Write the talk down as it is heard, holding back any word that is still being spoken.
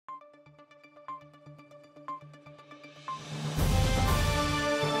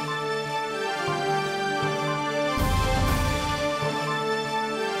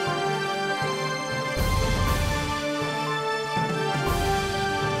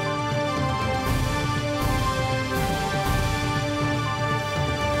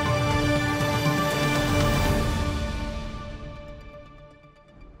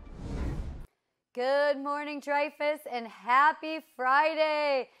morning, Dreyfus, and happy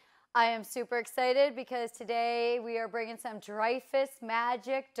Friday. I am super excited because today we are bringing some Dreyfus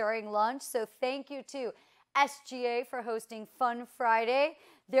magic during lunch. So thank you to SGA for hosting Fun Friday.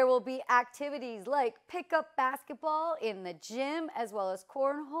 There will be activities like pickup basketball in the gym, as well as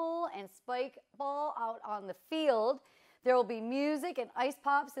cornhole and spike ball out on the field. There will be music and ice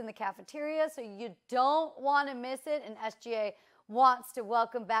pops in the cafeteria, so you don't want to miss it. And SGA wants to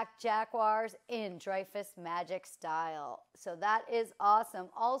welcome back Jaguars in Dreyfus Magic style. So that is awesome.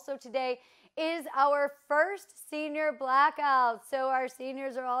 Also today is our first senior blackout. So our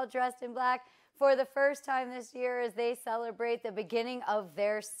seniors are all dressed in black for the first time this year as they celebrate the beginning of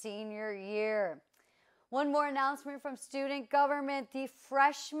their senior year. One more announcement from student government. The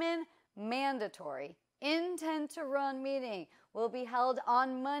freshman mandatory Intent to Run meeting will be held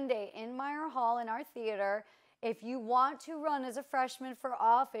on Monday in Meyer Hall in our theater. If you want to run as a freshman for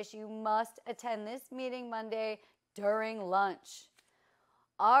office, you must attend this meeting Monday during lunch.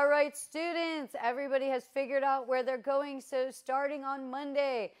 All right, students, everybody has figured out where they're going. So starting on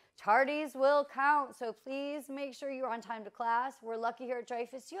Monday, tardies will count. So please make sure you're on time to class. We're lucky here at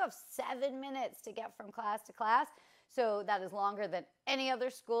Dreyfus. You have 7 minutes to get from class to class. So that is longer than any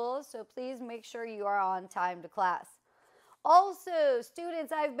other school. So please make sure you are on time to class. Also,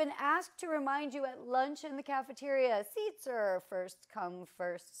 students, I've been asked to remind you at lunch in the cafeteria, seats are first come,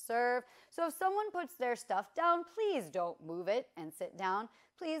 first serve. So if someone puts their stuff down, please don't move it and sit down.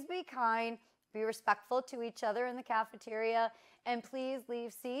 Please be kind, be respectful to each other in the cafeteria, and please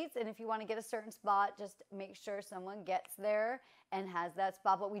leave seats. And if you want to get a certain spot, just make sure someone gets there and has that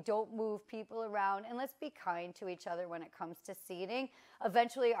spot. But we don't move people around, and let's be kind to each other when it comes to seating.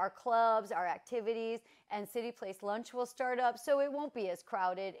 Eventually, our clubs, our activities, and City Place lunch will start up, so it won't be as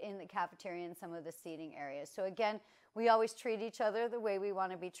crowded in the cafeteria and some of the seating areas. So again, we always treat each other the way we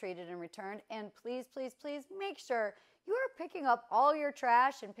want to be treated in return. And please, please, please make sure you are picking up all your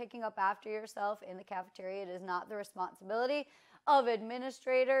trash and picking up after yourself in the cafeteria. It is not the responsibility of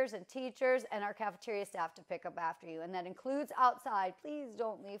administrators and teachers and our cafeteria staff to pick up after you. And that includes outside. Please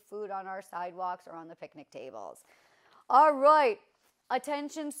don't leave food on our sidewalks or on the picnic tables. All right.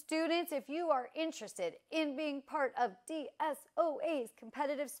 Attention students, if you are interested in being part of DSOA's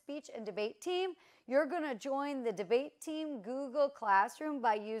competitive speech and debate team, you're going to join the debate team Google Classroom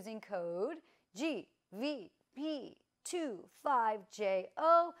by using code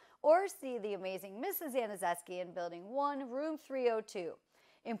GVP25JO or see the amazing Mrs. Anizeski in Building 1, Room 302.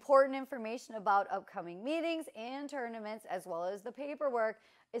 Important information about upcoming meetings and tournaments, as well as the paperwork,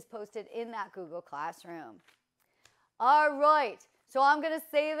 is posted in that Google Classroom. All right. So I'm going to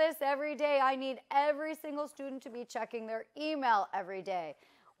say this every day. I need every single student to be checking their email every day.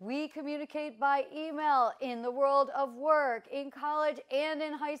 We communicate by email in the world of work, in college, and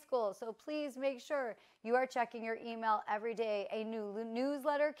in high school. So please make sure you are checking your email every day. A new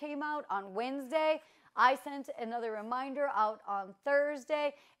newsletter came out on Wednesday. I sent another reminder out on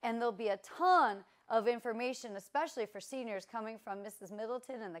Thursday, and there'll be a ton of information, especially for seniors, coming from Mrs.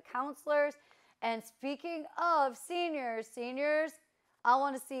 Middleton and the counselors. And speaking of seniors, I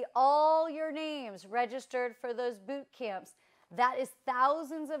want to see all your names registered for those boot camps. That is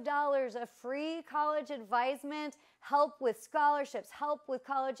thousands of dollars of free college advisement, help with scholarships, help with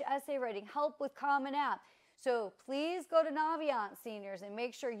college essay writing, help with Common App. So please go to Navient, seniors, and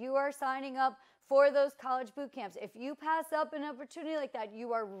make sure you are signing up for those college boot camps. If you pass up an opportunity like that,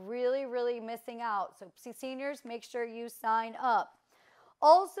 you are really, really missing out. So seniors, make sure you sign up.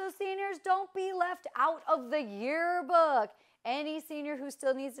 Also, seniors, don't be left out of the yearbook. Any senior who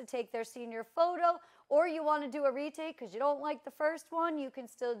still needs to take their senior photo, or you want to do a retake because you don't like the first one, you can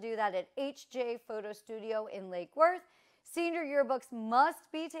still do that at HJ Photo Studio in Lake Worth. Senior yearbooks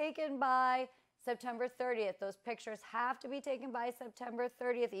must be taken by September 30th. Those pictures have to be taken by September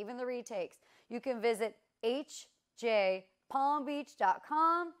 30th, even the retakes. You can visit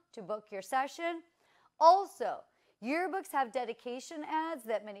hjpalmbeach.com to book your session. Also, yearbooks have dedication ads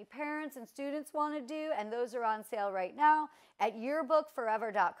that many parents and students want to do, and those are on sale right now at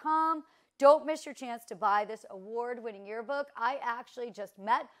yearbookforever.com. Don't miss your chance to buy this award-winning yearbook. I actually just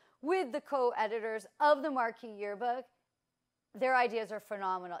met with the co-editors of the Marquee Yearbook. Their ideas are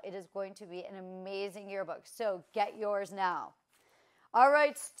phenomenal. It is going to be an amazing yearbook, so get yours now. All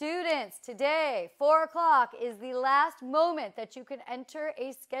right, students, today, 4 o'clock is the last moment that you can enter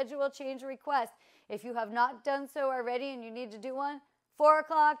a schedule change request. If you have not done so already and you need to do one, 4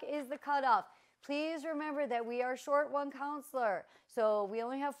 o'clock is the cutoff. Please remember that we are short one counselor, so we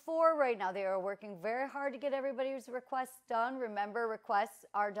only have 4 right now. They are working very hard to get everybody's requests done. Remember, requests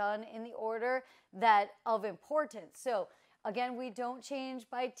are done in the order that of importance. So Again, we don't change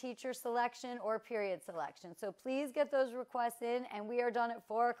by teacher selection or period selection. So please get those requests in, and we are done at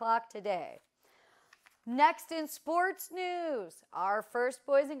 4 o'clock today. Next in sports news, our first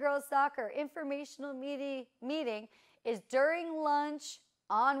boys and girls soccer informational meeting is during lunch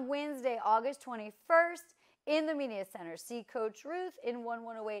on Wednesday, August 21st in the Media Center. See Coach Ruth in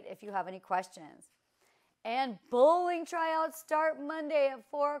 1108 if you have any questions. And bowling tryouts start Monday at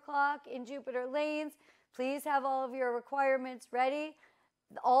 4 o'clock in Jupiter Lanes. Please have all of your requirements ready.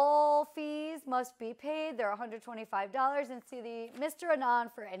 All fees must be paid. They're $125, and see Mr.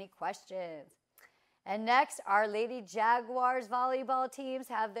 Anand for any questions. And next, our Lady Jaguars volleyball teams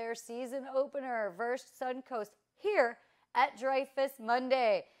have their season opener versus Suncoast here at Dreyfus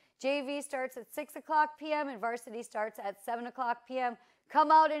Monday. JV starts at 6 o'clock p.m. and varsity starts at 7 o'clock p.m.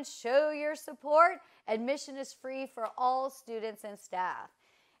 Come out and show your support. Admission is free for all students and staff.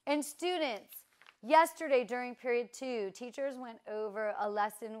 And students, yesterday during period 2, teachers went over a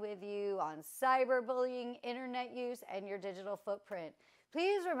lesson with you on cyberbullying, internet use, and your digital footprint.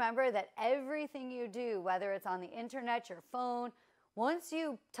 Please remember that everything you do, whether it's on the internet, your phone, once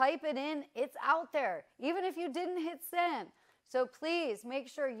you type it in, it's out there, even if you didn't hit send. So please make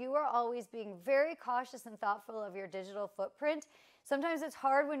sure you are always being very cautious and thoughtful of your digital footprint. Sometimes it's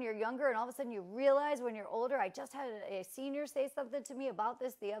hard when you're younger and all of a sudden you realize when you're older. I just had a senior say something to me about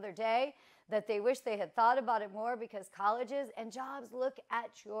this the other day, that they wish they had thought about it more because colleges and jobs look at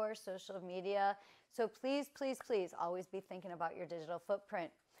your social media. So please, please, please always be thinking about your digital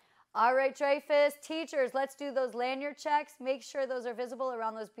footprint. All right, Dreyfus teachers, let's do those lanyard checks. Make sure those are visible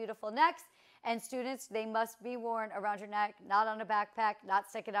around those beautiful necks. And students, they must be worn around your neck, not on a backpack, not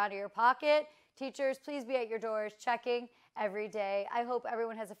sticking out of your pocket. Teachers, please be at your doors checking every day. I hope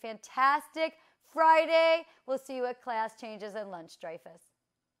everyone has a fantastic Friday. We'll see you at class changes and lunch, Dreyfus.